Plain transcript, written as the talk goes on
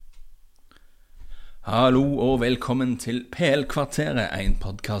Hallo og velkommen til PL-kvarteret, en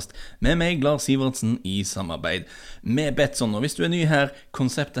podcast med meg, Lars Sivertsen, i samarbeid med Betsson. Og hvis du er ny her,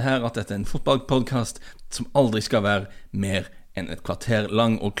 konseptet her at dette er en fotballpodcast som aldri skal være mer enn et kvarter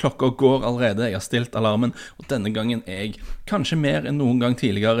lang, og klokka går allerede. Jeg har stilt alarmen, og denne gangen er jeg kanskje mer enn noen gang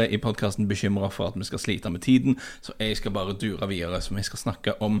tidligere i podcasten bekymret for at vi skal slite med tiden, så jeg skal bare dure videre. Så vi skal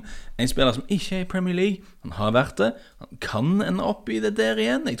snakke om en spiller som ikke er i Premier League. Han har vært det, han kan ende opp i det der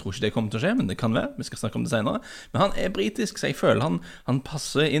igjen. Jeg tror ikke det kommer til å skje, men det kan være. Vi skal snakke om det senere. Men han er britisk, så jeg føler han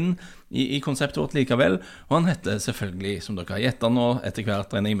passer inn i konseptet vårt likevel, og han heter selvfølgelig, som dere har gjettet nå, etter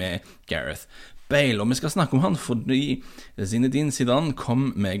hvert regner jeg med, Gareth Bale. Og vi skal snakke om han fordi Zinedine Zidane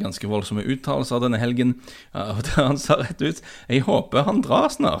kom med ganske voldsomme uttalelser denne helgen, og der han sa rett ut: jeg håper han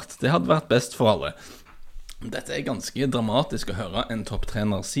drar snart, det hadde vært best for alle. Dette er ganske dramatisk å høre en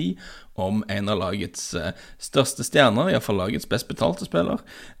topptrener si om en av lagets største stjerner, i hvert fall lagets best betalte spiller.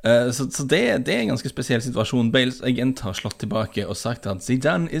 Så det er en ganske spesiell situasjon. Bales agent har slått tilbake og sagt at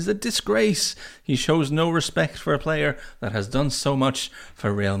Zidane is a disgrace. He shows no respect for a player that has done so much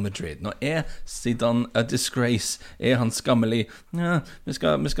for Real Madrid. Nå er Zidane a disgrace. Er han skammelig? Ja, vi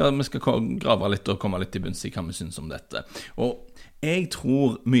skal grave litt og komme litt i bunns i hva vi synes om dette. Og jeg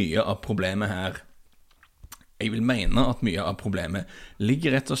tror mye av problemet her, jeg vil mene at mye av problemet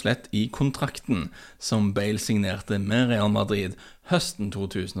ligger rett og slett i kontrakten som Bale signerte med Real Madrid høsten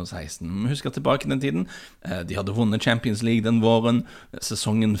 2016. Vi husker tilbake den tiden. De hadde vunnet Champions League den våren.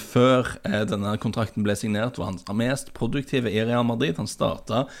 Sesongen før denne kontrakten ble signert var han mest produktive i Real Madrid. Han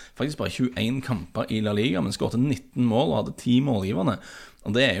startet faktisk bare 21 kamper i La Liga, men skåret 19 mål og hadde 10 målgiverne.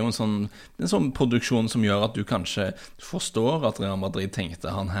 Og det er jo en sånn produksjon som gjør at du kanskje forstår at Real Madrid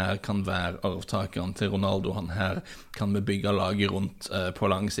tenkte han her kan være arvtakeren til Ronaldo, han her kan vi bygge laget rundt på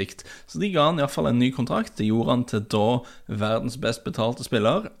lang sikt. Så de ga han i hvert fall en ny kontrakt. Det gjorde han til da verdens best betalte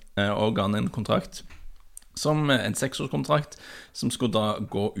spiller, og ga han en kontrakt som en 6-årskontrakt som skulle da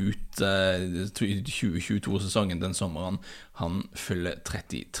gå ut i 2022-sesongen, den sommeren han fyller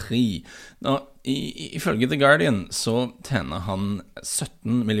 33. Nå, ifølge The Guardian så tjener han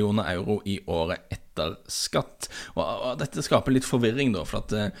 17 millioner euro i året etter skatt, og dette skaper litt forvirring da, for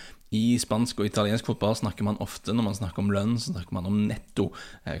at i spansk og italiensk fotball snakker man ofte, når man snakker om lønn, så snakker man om netto,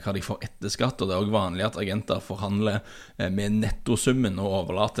 hva de får etter skatt, og det er også vanlig at agenter forhandler med nettosummen og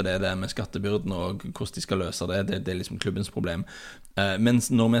overlater det der med skattebyrden og hvordan de skal løse det. Det er liksom klubbens problem. Mens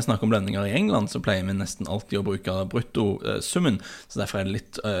når vi snakker om lønninger i England, så pleier vi nesten alltid å bruke bruttosummen, så derfor er det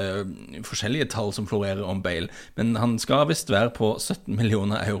litt forskjellige tall som florerer om Bale. Men han skal visst være på 17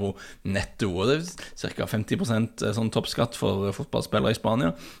 millioner euro netto, og det er ca. 50% sånn toppskatt for fotballspillere i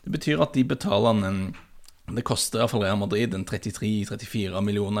Spania. Det betyr at de betaler det koster i hvert fall Real Madrid 33-34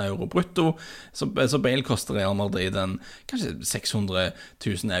 millioner euro brutto, så Bale koster Real Madrid kanskje 600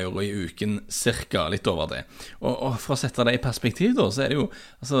 000 euro i uken, cirka, litt over det. Og for å sette det i perspektiv da, så er det jo,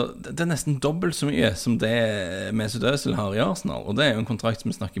 altså, det er nesten dobbelt så mye som det Mesut Özil har i Arsenal, og det er jo en kontrakt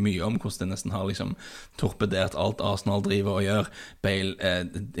som vi snakker mye om, hvordan det nesten har liksom torpedert alt Arsenal driver og gjør. Bale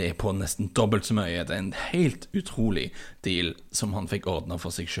det er på nesten dobbelt så mye. Det er en helt utrolig deal som han fikk ordnet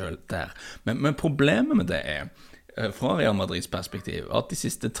for seg selv der. Men problemet med det fra Real Madrids perspektiv at de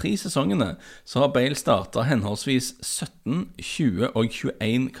siste 3 sesongene så har Bale startet henholdsvis 17, 20 og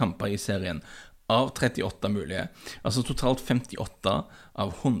 21 kamper i serien av 38 mulige, altså totalt 58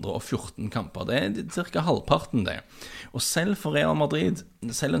 av 114 kamper. Det er cirka halvparten det. Og selv for Real Madrid,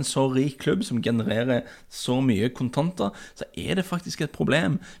 selv en så rik klubb som genererer så mye kontanter, så er det faktisk et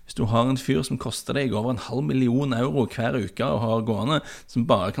problem hvis du har en fyr som koster deg over 500 000 euro hver uke og har gående, som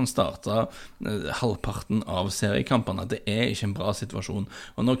bare kan starte halvparten av seriekampene. Det er ikke en bra situasjon.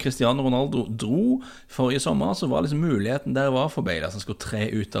 Og når Cristiano Ronaldo dro forrige sommer, så var liksom muligheten der var for Bale, at han skulle tre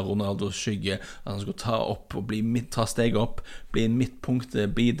ut av Ronaldos skygge, at han skulle ta opp og ta steg opp, bli en midtpunkt,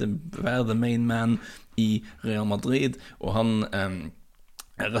 være the main man i Real Madrid, og han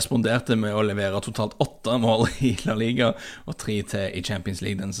responderte med å levere totalt 8 mål i La Liga og 3 til i Champions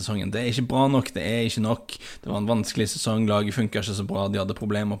League denne sesongen. Det er ikke bra nok, det er ikke nok. Det var en vanskelig sesong, laget funket ikke så bra, de hadde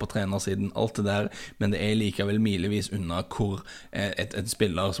problemer på trenersiden, alt det der, men det er likevel milevis unna hvor et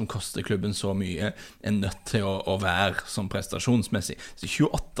spiller som koster klubben så mye er nødt til å være som prestasjonsmessig. Så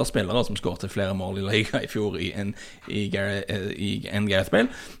 28 spillere som skåret flere mål i La Liga i fjor i Gareth Bale,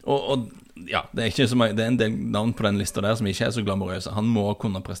 og ja, det er en del navn på den lista der som ikke er så glamorøse. Han må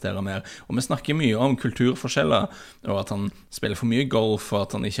kunne prestere mer. Og vi snakker mye om kulturforskjeller, og at han spiller for mye golf, og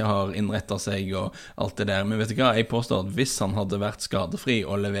at han ikke har innrettet seg og alt det der. Men vet du hva, jeg påstår at hvis han hadde vært skadefri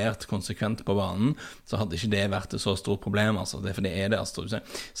og levert konsekvent på banen, så hadde ikke det vært et så stort problem, altså. For det er det, altså.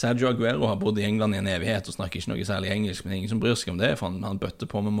 Sergio Aguero har bodd i England i en evighet og snakker ikke noe særlig engelsk, men ingen som bryr seg om det, for han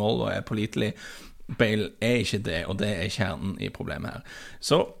bøtter på med mål og er pålitelig. Bale ikke det, og det kjernen i problemet her.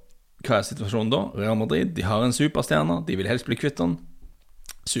 Så hva situasjonen da? Real Madrid, de har en superstjerne, de vil helst bli kvitt den.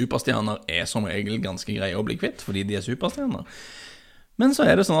 Superstjerner som regel ganske greie å bli kvitt, fordi de superstjerner. Men så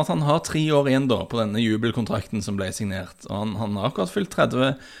det sånn at han har 3 år igjen da på denne jubelkontrakten som ble signert. Og han har akkurat fylt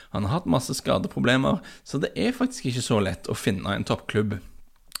 30, han har hatt masse skadeproblemer, så det faktisk ikke så lett å finne en toppklubb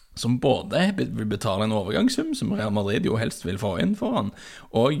som både vil betale en overgangssum, som Real Madrid jo helst vil få inn for han,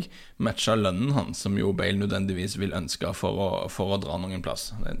 og matche lønnen hans, som jo Bale nødvendigvis vil ønske for å dra noen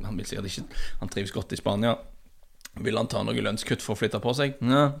plass. Han vil sikkert ikke, han trives godt i Spania. Vil han ta noe lønnskutt for å flytte på seg?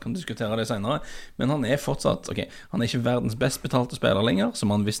 Ja, kan diskutere det senere. Men han fortsatt, han ikke verdens best betalte spiller lenger,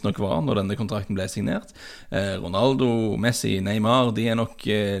 som han visst nok var når denne kontrakten ble signert. Ronaldo, Messi, Neymar, de nok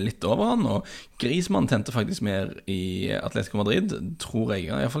litt over han, og Griezmann tente faktisk mer i Atletico Madrid, tror jeg,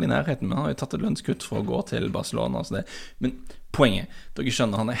 i hvert fall i nærheten, men han har jo tatt et lønnskutt for å gå til Barcelona. Så men poenget, dere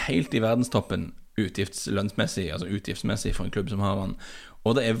skjønner, han helt i verdenstoppen utgiftsmessig for en klubb som har han.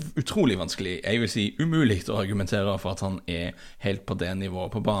 Og det utrolig vanskelig, jeg vil si umulig å argumentere for at han helt på det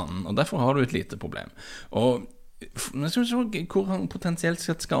nivået på banen, og derfor har du et lite problem. Og jeg skal se hvor han potensielt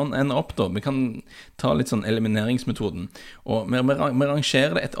sett skal ende opp da. Vi kan ta litt sånn elimineringsmetoden, og vi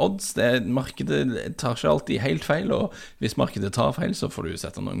rangerer det et odds. Markedet tar ikke alltid helt feil, og hvis markedet tar feil, så får du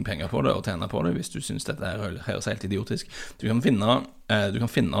sette noen penger på det og tjene på det hvis du synes dette høres helt idiotisk. Du kan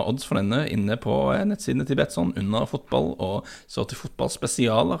finne odds for denne inne på nettsidene til Betsson under fotball, og så til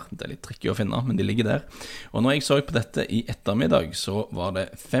fotballspesialer. Det litt tricky å finne, men de ligger der. Og når jeg så på dette i ettermiddag, så var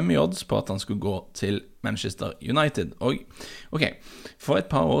det 5 odds på at han skulle gå til Manchester United. Og for et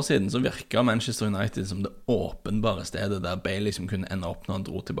par år siden så virket Manchester United som det åpenbare stedet der Bale liksom kunne ende opp når han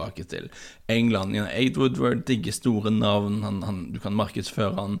dro tilbake til England. Ed Woodward digger store navn, du kan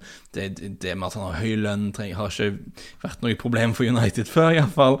markedsføre han, det med at han har høy lønn har ikke vært noe problem for United før i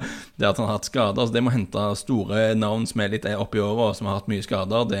hvert fall. Det at han har hatt skader, altså det må hente store navn som litt oppe i året, som har hatt mye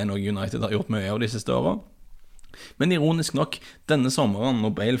skader, det noe United har gjort mye av de siste årene. Men ironisk nok, denne sommeren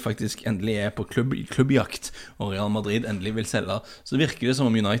når Bale faktisk endelig på klubbjakt og Real Madrid endelig vil selge, så virker det som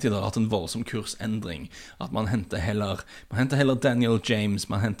om United har hatt en voldsom kursendring. At man henter heller Daniel James,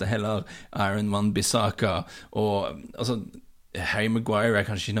 man henter heller Aaron Wan-Bissaka, og altså Harry Maguire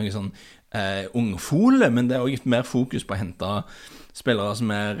kanskje ikke noe sånn ungfole, men det også mer fokus på å hente spillere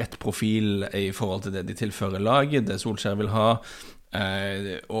som rett profil i forhold til det de tilfører laget, det Solskjær vil ha,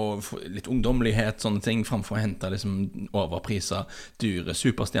 og litt ungdommelighet, sånne ting, framfor å hente liksom overpriser, dyre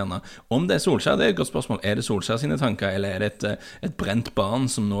superstjerner. Om det Solskjær, det et godt spørsmål. Det Solskjær sine tanker, eller det et brent barn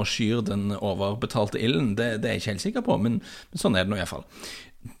som nå skyr den overbetalte ilden? Det jeg ikke helt sikker på, men sånn det nå i hvert fall.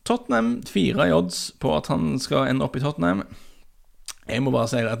 Tottenham, 4 odds på at han skal ende opp i Tottenham. Jeg må bare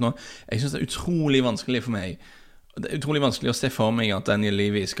si at nå, jeg synes det utrolig vanskelig for meg. Det utrolig vanskelig å se for meg at Daniel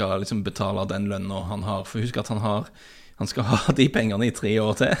Levy skal liksom betale den lønnen han har, for husk at han skal ha de pengene i 3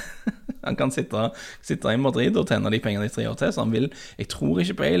 år til. Han kan sitte i Madrid og tjene de pengene i 3 år til, så han vil, jeg tror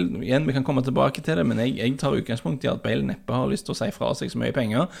ikke Bale, igjen vi kan komme tilbake til det, men jeg tar utgangspunkt i at Bale neppe har lyst til å si fra seg så mye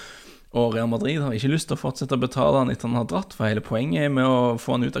penger, og Real Madrid har ikke lyst til å fortsette å betale han etter han har dratt, for hele poenget med å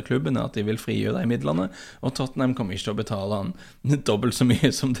få han ut av klubben at de vil frigjøre de midlene, og Tottenham kommer ikke til å betale han dobbelt så mye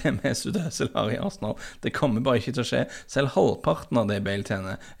som det Mesut Özil har i Arsenal. Det kommer bare ikke til å skje. Selv halvparten av det Bale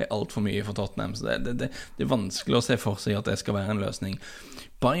tjener alt for mye for Tottenham, så det vanskelig å se for seg at det skal være en løsning.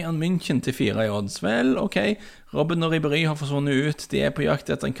 Bayern München til 4 odds. Vel, Robben og Ribéry har forsvunnet ut, de på jakt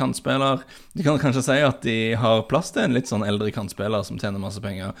etter en kantspiller. De kan kanskje si at de har plass til en litt sånn eldre kantspiller som tjener masse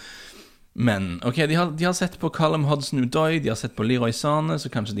penger. Men, de har sett på Callum Hudson-Odoi, de har sett på Leroy Sané, så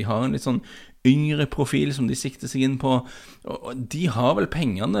kanskje de har en litt sånn yngre profil som de sikter seg inn på, og de har vel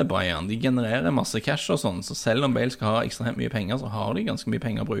pengene, Bayern, de genererer masse cash og sånn, så selv om Bale skal ha ekstremt mye penger, så har de ganske mye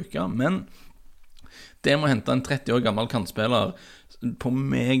penger å bruke, men det må hente en 30 år gammel kantspiller på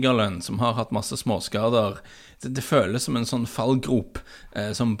megalønn som har hatt masse småskader. Det føles som en sånn fallgrop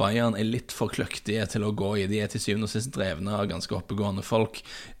som Bayern litt for kløktige til å gå i. De til syvende og sist drevne av ganske oppegående folk.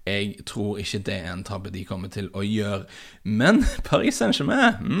 Jeg tror ikke det en tabbe de kommer til å gjøre. Men Paris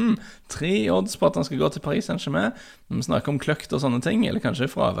Saint-Germain, 3 odds på at han skal gå til Paris Saint-Germain. Når vi snakker om kløkt og sånne ting, eller kanskje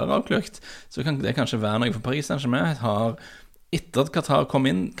fravær av kløkt, så kan det kanskje være noe for Paris Saint-Germain har. Etter at Qatar kom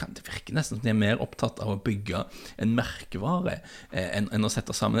inn, kan det virke nesten som de mer opptatt av å bygge en merkevare enn å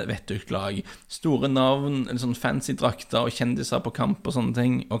sette sammen et vettugt lag. Store navn, en sånn fancy drakter og kjendiser på kamp og sånne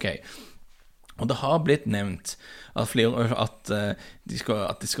ting. Og det har blitt nevnt at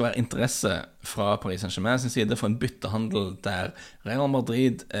at det skal være interesse fra Paris Saint-Germain sin side for en byttehandel der Real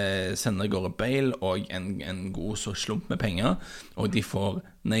Madrid sender gårde Bale og en god så slump med penger, og de får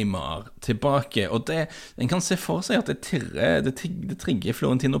Neymar tilbake. Og en kan se for seg at det trigger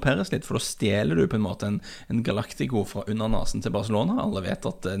Florentino Perez litt, for da stjeler du på en måte en Galactico fra under nasen til Barcelona. Alle vet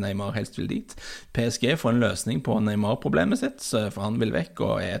at Neymar helst vil dit. PSG får en løsning på Neymar-problemet sitt, for han vil vekk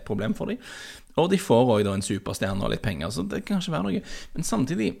og et problem for dem. Og de får også en superstjerne og litt penger, så det kan ikke være noe. Men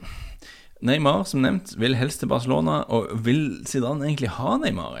samtidig, Neymar, som nevnt, vil helst til Barcelona, og vil Zidane egentlig ha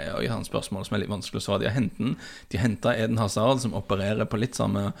Neymar? Og jeg har en spørsmål som litt vanskelig å svare. De har hentet Eden Hazard, som opererer på litt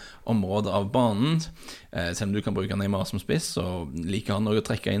samme område av banen, selv om du kan bruke Neymar som spiss, og liker han også å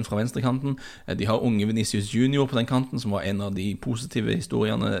trekke inn fra venstrekanten. De har unge Vinicius Junior på den kanten, som var en av de positive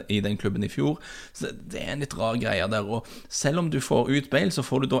historiene i den klubben i fjor. Så det en litt rar greie der, og selv om du får ut Bale, så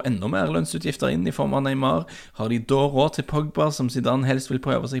får du da enda mer lønnsutgifter inn i form av Neymar. Har de da råd til Pogba, som Zidane helst vil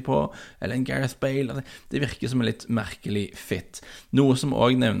prøve seg på, eller en Gareth Bale? Det virker som en litt merkelig fit. Noe som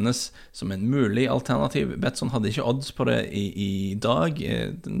også nevnes som en mulig alternativ. Betson hadde ikke odds på det i dag,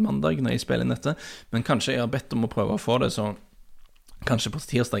 mandag, når jeg spiller inn dette, men kanskje jeg har bedt om å prøve å få det, så kanskje på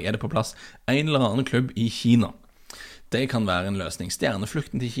tirsdag det på plass en eller annen klubb i Kina. Det kan være en løsning.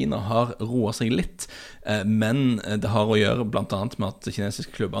 Stjerneflukten til Kina har roet seg litt, men det har å gjøre blant annet med at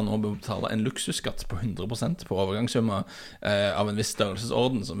kinesiske klubber nå bør betale en luksusskatt på 100% på overgangssumma av en viss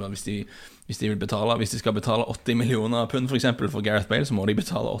størrelsesorden, som hvis de skal betale 80 millioner pund for eksempel for Gareth Bale, så må de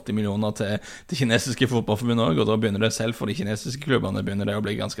betale 80 millioner til det kinesiske fotballforbundet også, og da begynner det selv for de kinesiske klubberne begynner det å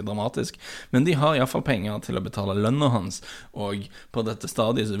bli ganske dramatisk. Men de har i hvert fall penger til å betale lønna hans, og på dette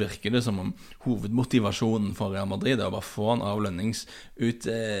stadiet så virker det som om hovedmotivasjonen for Real Madrid er å bare få han av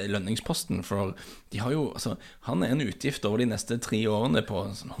lønningsposten, for de har jo, altså, han en utgift over de neste 3 årene på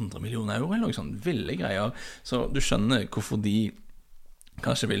sånn 100 millioner euro eller noe sånt, ville greier, så du skjønner hvorfor de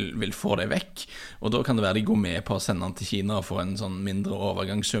kanskje vil få det vekk, og da kan det være de går med på å sende han til Kina og få en sånn mindre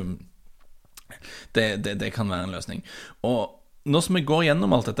overgangssum. Det kan være en løsning. Og nå som jeg går gjennom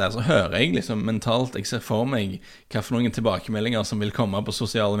alt dette, så hører jeg liksom mentalt, jeg ser for meg hva for noen tilbakemeldinger som vil komme på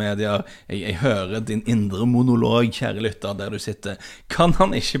sosiale medier. Jeg hører din indre monolog, kjære lytter, der du sitter. Kan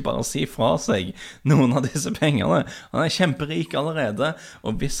han ikke bare si fra seg noen av disse pengene? Han er kjemperik allerede,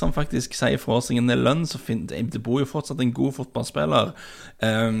 og hvis han faktisk sier fra seg en lønn, så det bor jo fortsatt en god fotballspiller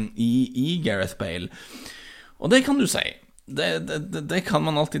i Gareth Bale. Og det kan du si. Det kan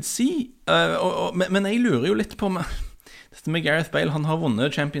man alltid si. Men jeg lurer jo litt på meg. Dette med Gareth Bale, han har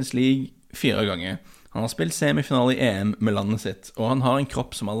vunnet Champions League 4 ganger. Han har spilt semifinale i EM med landet sitt, og han har en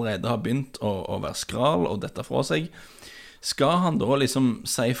kropp som allerede har begynt å være skral og dette fra seg. Skal han da liksom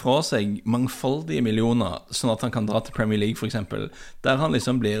si fra seg mangfoldige millioner, sånn at han kan dra til Premier League for eksempel, der han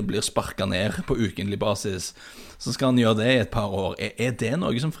liksom blir sparket ned på ukentlig basis, så skal han gjøre det i et par år. Er det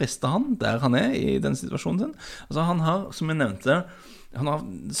noe som frister han, der han er i den situasjonen sin? Altså han har, som jeg nevnte, han har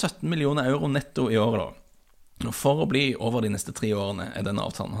 17 millioner euro netto i året da. For å bli over de neste 3 årene er den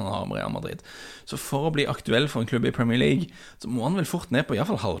avtalen han har med Real Madrid. Så for å bli aktuell for en klubb i Premier League, så må han vel fort ned på i hvert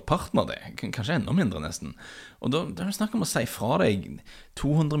fall halvparten av det, kanskje enda mindre nesten. Og da er det snakk om å si fra deg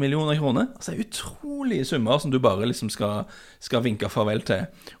 200 millioner kroner, altså utrolige summer som du bare liksom skal vinke farvel til.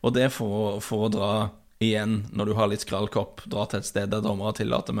 Og det for å dra igjen, når du har litt skrallkopp, dra til et sted der dommere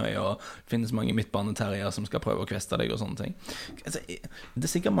tillater mye, og finnes mange midtbaneterrier som skal prøve å kveste deg og sånne ting. Altså, det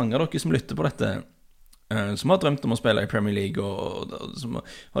er sikkert mange av dere som lytter på dette, som har drømt om å spille i Premier League og som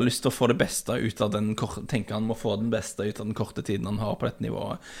har lyst til å få det beste ut av den tenker han må få den beste ut av den korte tiden han har på dette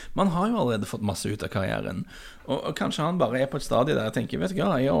nivået. Man har jo allerede fått masse ut av karrieren, og kanskje han bare er på et stadie der jeg tenker, vet du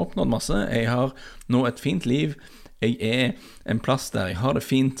hva, jeg har oppnådd masse, jeg har nå et fint liv, jeg er en plass der jeg har det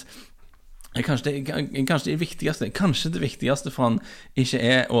fint. Kanskje det viktigste for han ikke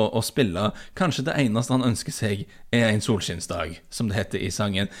er å spille. Kanskje det eneste han ønsker seg er en solskinnsdag, som det heter i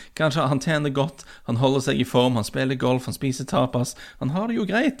sangen. Kanskje han tjener godt, han holder seg i form, han spiller golf, han spiser tapas, han har det jo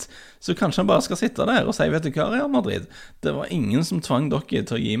greit. Så kanskje han bare skal sitte der og si, vet du hva, Real Madrid, det var ingen som tvang dere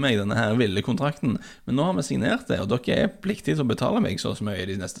til å gi meg denne her ville kontrakten, men nå har vi signert det, og dere er pliktige til å betale meg så mye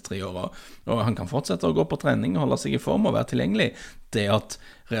de neste 3 årene. Og han kan fortsette å gå på trening og holde seg i form og være tilgjengelig. Det at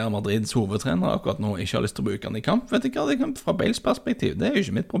Real Madrids hovedtrener akkurat nå ikke har lyst til å bruke han i kamp, vet du hva, det kan, fra Bales perspektiv, det er jo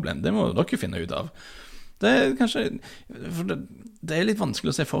ikke mitt problem, det må dere finne ut av. Det er kanskje, for det er litt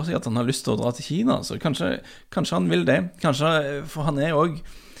vanskelig å se for seg at han har lyst til å dra til Kina, så kanskje han vil det, kanskje, for han er også,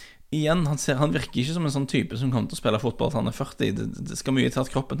 igjen, han virker ikke som en sånn type som kommer til å spille fotball til han er 40, det skal mye til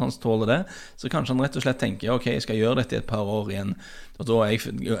at kroppen hans tåler det, så kanskje han rett og slett tenker, ok, jeg skal gjøre dette i et par år igjen, og da er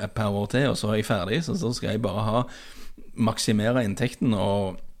jeg et par år til, og så er jeg ferdig, så skal jeg bare maksimere inntekten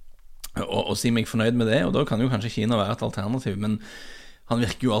og si meg fornøyd med det, og da kan jo kanskje Kina være et alternativ, men Han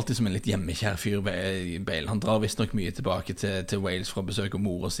virker jo alltid som en litt hjemmekjær fyr, Bale. Han drar visst nok mye tilbake til Wales for å besøke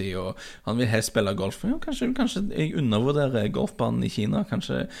mora si, og han vil helst spille golf. Ja, kanskje jeg undervurderer golfbanen i Kina,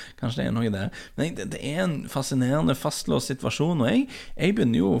 kanskje det noe der. Men det en fascinerende fastlåst situasjon, og jeg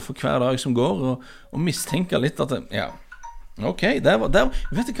begynner jo for hver dag som går å mistenke litt at ok, vet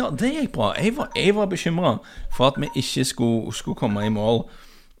du hva, det gikk bra. Jeg var bekymret for at vi ikke skulle komme i mål.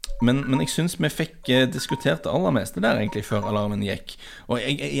 Men jeg synes vi fikk diskutert det aller meste der egentlig før alarmen gikk. Og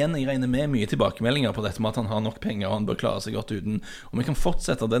jeg regner med mye tilbakemeldinger på dette med at han har nok penger og han bør klare seg godt uten. Og vi kan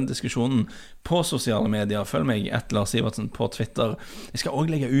fortsette den diskusjonen på sosiale medier. Følg meg @Lars Sivertsen på Twitter. Jeg skal også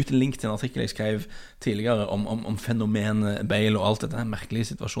legge ut en link til en artikkel jeg skrev tidligere om fenomenet Bale og alt dette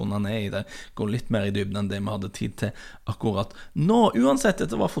merkelige situasjonen han i. Det går litt mer i dybden enn det vi hadde tid til akkurat nå. Uansett,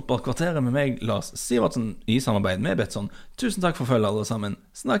 dette var Fotballkvarteret med meg, Lars Sivertsen, i samarbeid med Betsson. Tusen takk for følget alle sammen.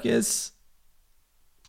 Snakkes!